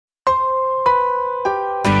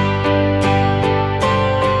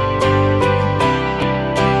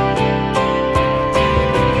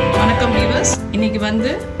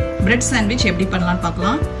வந்து bread sandwich எப்படி பண்ணலாம்னு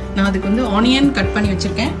பார்க்கலாம். நான் அதுக்கு வந்து ஆனியன் கட் பண்ணி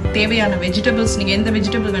வச்சிருக்கேன். தேவையான வெஜிடபிள்ஸ் நீங்க எந்த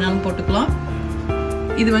வெஜிடபிள் வேணாலும் போட்டுக்கலாம்.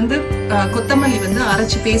 இது வந்து கொத்தமல்லி வந்து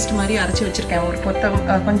அரைச்சி பேஸ்ட் மாதிரி அரைச்சி வச்சிருக்கேன்.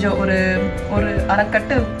 கொஞ்சம் ஒரு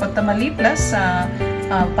அரைக்கட்டு கொத்தமல்லி பிளஸ்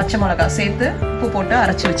பச்சை மிளகாய் சேர்த்து உப்பு போட்டு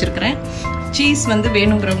அரைச்சி வச்சிருக்கிறேன். சீஸ் வந்து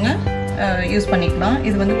வேணுங்கிறவங்க யூஸ் பண்ணிக்கலாம்.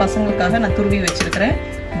 இது வந்து பசங்களுக்காக நான் துருவி வச்சிருக்கிறேன்.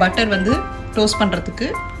 பட்டர் வந்து டோஸ்ட் பண்றதுக்கு.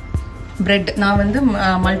 பிரெட் நான் வந்து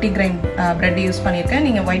மல்டிகிரெயின் பிரெட் யூஸ் பண்ணியிருக்கேன்.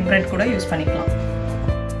 நீங்கள் ஒயிட் பிரெட் கூட யூஸ் பண்ணிக்கலாம்.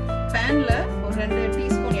 பேனில் ஒரு 2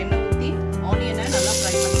 டீஸ்பூன் எண்ணெய் ஊற்றி ஆனியனை நல்லா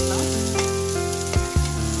ஃப்ரை பண்ணிக்கலாம்.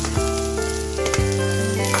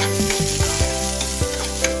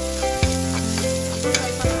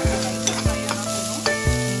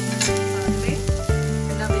 அதுவே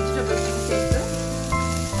எல்லா வெஜிடபிள்ஸையும் சேர்த்து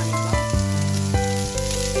பண்ணிக்கலாம்.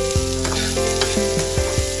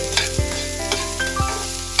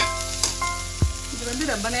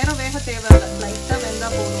 ரொம்ப நேரம் வேக தேவையில்லை. லைட்டாக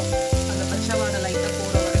வெந்தால் போதும். அந்த பச்சை வாடை லைட்டாக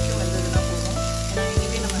போகிற வரைக்கும் வெந்ததுன்னா போதும். ஏன்னா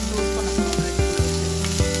இனிமே நம்ம டோஸ்ட் பண்ண போகிறோம்.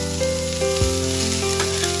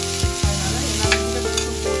 அதனால எல்லா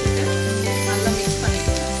வெஜிடபிள்ஸும் போட்டுட்டு நல்லா மிக்ஸ்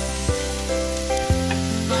பண்ணிக்கோங்க.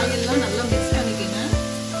 காயெல்லாம் நல்லா மிக்ஸ் பண்ணிக்கோங்க.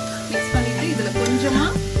 மிக்ஸ் பண்ணிவிட்டு இதில் கொஞ்சமாக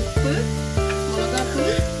உப்பு,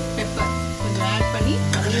 மிளகாத்தூள், பெப்பர் கொஞ்சம் ஆட் பண்ணி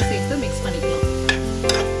அதையும் சேர்த்து மிக்ஸ் பண்ணிக்கலாம்.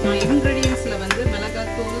 நான் இன்க்ரீடியன்ஸில் வந்து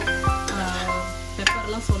மிளகாத்தூள்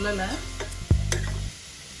பெப்பர்லாம் சொல்லலை.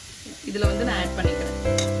 இதில் வந்து நான் ஆட் பண்ணிக்கிறேன்.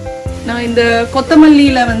 நான் இந்த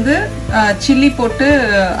கொத்தமல்லியில் வந்து சில்லி போட்டு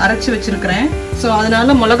அரைச்சி வச்சிருக்கிறேன். ஸோ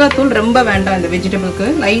அதனால மிளகாத்தூள் ரொம்ப வேண்டாம். இந்த வெஜிடபிளுக்கு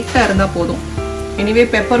லைட்டாக இருந்தால் போதும். எனிவே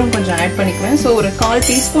பெப்பரும் கொஞ்சம் ஆட் பண்ணிக்குவேன். ஸோ ஒரு 1/4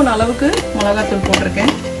 டீஸ்பூன் அளவுக்கு மிளகாத்தூள்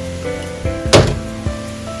போட்டிருக்கேன்.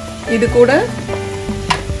 இது கூட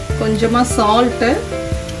கொஞ்சமாக சால்ட்டு,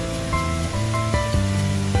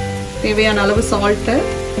 தேவையான அளவு சால்ட்டு,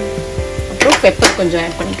 அப்புறம் பெப்பர் கொஞ்சம்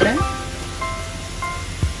ஆட் பண்ணிக்கிறேன்.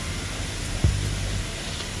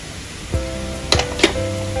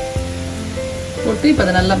 போட்டு இப்போ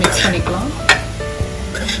அதை நல்லா மிக்ஸ் பண்ணிக்கலாம்.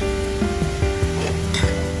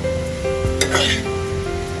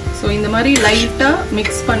 ஸோ இந்த மாதிரி லைட்டாக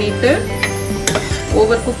மிக்ஸ் பண்ணிட்டு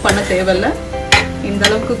ஓவர் குக் பண்ண தேவையில்லை. இந்த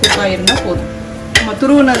அளவுக்கு குக் ஆகிருந்தா போதும். நம்ம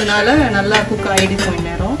துருவுனதுனால நல்லா குக் ஆகிடுச்சு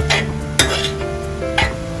நேரம்.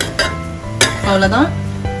 அவ்வளோதான்.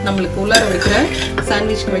 நம்மளுக்கு உள்ளார வைக்கிற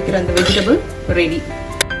சாண்ட்விச்க்கு வைக்கிற அந்த வெஜிடபிள் ரெடி.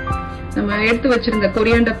 நம்ம எடுத்து வச்சிருந்த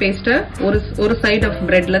கொரியாண்டர் பேஸ்ட்டை ஒரு சைடு ஆஃப்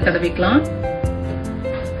பிரெட்ல தடவிக்கலாம்.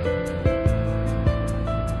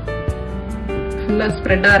 ஃபுல்லா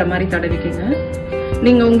ஸ்ப்ரெட் ஆகிற மாதிரி தடவிக்கங்க.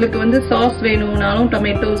 நீங்க உங்களுக்கு வந்து சாஸ் வேணும்னாலும்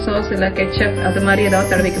டொமேட்டோ சாஸ் இல்ல கெச்சப் அது மாதிரி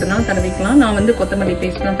ஏதாவது தடவிக்கிறதுனாலும் தடவிக்கலாம். நான் வந்து கொத்தமல்லி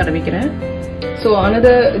பேஸ்ட் தான் தடவிக்கிறேன். ஸோ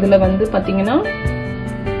அனதர் இதுல வந்து பாத்தீங்கன்னா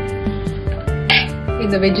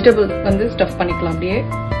இந்த வெஜிடபிள் வந்து ஸ்டஃப் பண்ணிக்கலாம். அப்படியே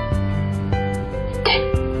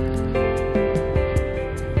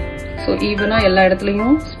ஸோ ஈவனா எல்லா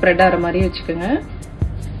இடத்துலையும் ஸ்ப்ரெட் ஆகிற மாதிரி வச்சுக்கோங்க.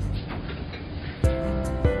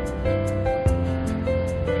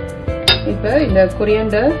 இப்போ இந்த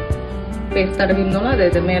கொரியாண்டர் பேஸ்ட் தடவி இருந்தோம்னா அதை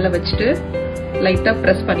இது மேலே வச்சுட்டு லைட்டாக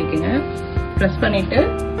ப்ரெஸ் பண்ணிக்கோங்க. ப்ரெஸ் பண்ணிட்டு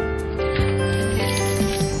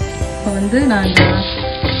இப்போ வந்து நான் இந்த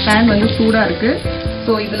பேன் வந்து சூடாக இருக்கு.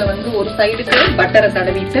 ஸோ இதில் வந்து ஒரு சைடுக்கு பட்டரை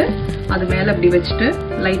தடவிட்டு அது மேலே அப்படி வச்சுட்டு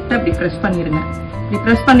லைட்டாக அப்படி ப்ரெஸ் பண்ணிடுங்க. இப்படி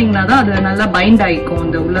ப்ரெஸ் பண்ணிங்கன்னா தான் அது நல்லா பைண்ட் ஆகிக்கும்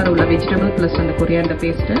அந்த உள்ளார உள்ள வெஜிடபிள் ப்ளஸ் அந்த கொரியாண்டர்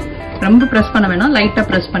பேஸ்ட்டு. ரொம்ப ப்ரெஸ் பண்ண வேணாம், லைட்டாக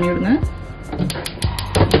ப்ரெஸ் பண்ணிவிடுங்க.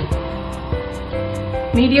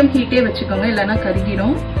 மீடியம் ஹீட்டே வச்சுக்கோங்க, இல்லைன்னா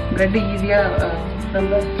கருகிடும். பிரெட் ஈஸியாக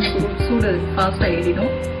ரொம்ப சூடு ஃபாஸ்ட்டாக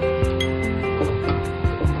ஏறிடும்.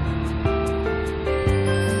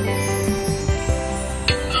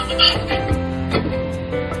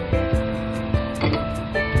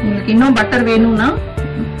 உங்களுக்கு இன்னும் பட்டர் வேணும்னா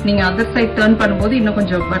நீங்க அதர் சைட் டர்ன் பண்ணும்போது இன்னும்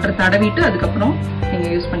கொஞ்சம் பட்டர் தடவிட்டு அதுக்கப்புறம் நீங்க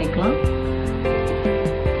யூஸ் பண்ணிக்கலாம்.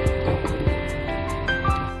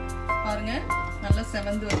 பாருங்க நல்லா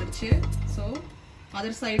செவந்து வந்துருச்சு. ஸோ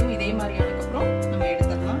அதர் சைடும் இதே மாதிரி ஆனதுக்கப்புறம் நம்ம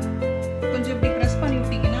எடுத்துடலாம். கொஞ்சம் இப்படி ப்ரெஸ் பண்ணி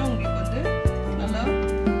விட்டீங்கன்னா உங்களுக்கு வந்து நல்லா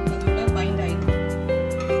அதோட பைண்ட் ஆயிடும்.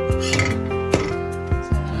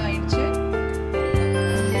 நல்லா ஆயிடுச்சு.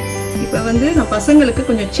 இப்போ வந்து நான் பசங்களுக்கு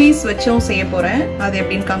கொஞ்சம் சீஸ் வச்சும் செய்ய போறேன். அது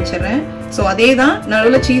எப்படின்னு காமிச்சிடுறேன். ஸோ அதே தான்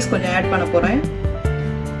நடுவில் சீஸ் கொஞ்சம் ஆட் பண்ண போறேன்.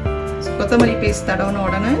 கொத்தமல்லி பேஸ்ட் தடவின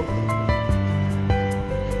உடனே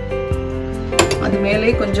அது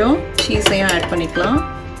மேலே கொஞ்சம் சீஸையும் ஆட் பண்ணிக்கலாம்.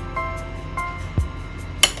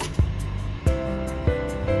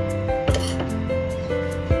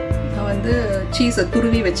 நான் வந்து சீஸை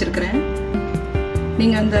துருவி வச்சிருக்கிறேன்.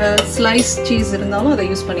 நீங்க அந்த ஸ்லைஸ் சீஸ் இருந்தாலும் அதை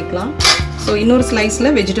யூஸ் பண்ணிக்கலாம். ஸோ இன்னொரு ஸ்லைஸ்ல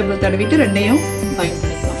வெஜிடபிள் தடவிட்டு ரெண்டையும் பைண்ட்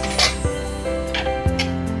பண்ணிக்கலாம்.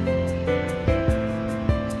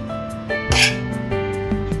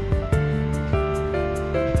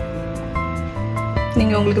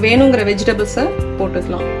 உங்களுக்கு வேணுங்கிற வெஜிடபிள்ஸை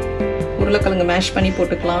போட்டுக்கலாம். உருளைக்கிழங்கு மேஷ் பண்ணி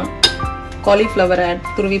போட்டுக்கலாம், காலிஃப்ளவர்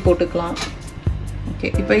துருவி போட்டுக்கலாம். ஓகே,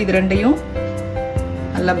 இப்போ இது ரெண்டையும்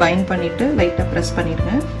நல்லா பைண்ட் பண்ணிட்டு லைட்டாக ப்ரெஸ்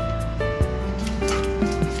பண்ணிடுங்க.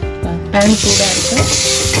 பேன் சூடாக இருக்கு.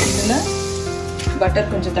 இதில்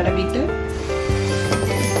பட்டர் கொஞ்சம் தடவிட்டு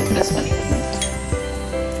ப்ரெஸ் பண்ணிடுங்க.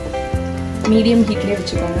 மீடியம் ஹீட்லேயே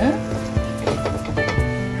வச்சுக்கோங்க.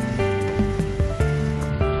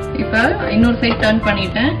 இப்போ இன்னொரு சைட் டர்ன்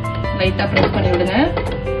பண்ணிட்டேன். லைட்டாக ப்ரெஸ் பண்ணி விடுங்க.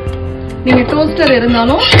 நீங்கள் டோஸ்டர்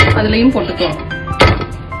இருந்தாலும் அதுலேயும் போட்டுக்கலாம்.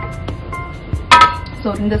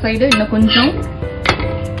 ஸோ இந்த சைடு இன்னும் கொஞ்சம்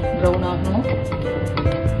ப்ரௌன் ஆகணும்.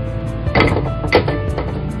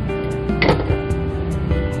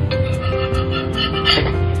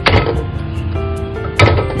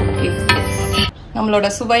 நம்மளோட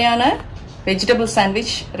சுவையான வெஜிடபிள்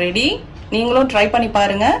சாண்ட்விச் ரெடி. நீங்களும் ட்ரை பண்ணி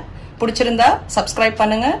பாருங்க. பிடிச்சிருந்தா சப்ஸ்கிரைப்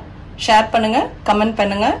பண்ணுங்க, ஷேர் பண்ணுங்க, கமெண்ட்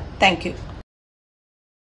பண்ணுங்க. தேங்க்யூ.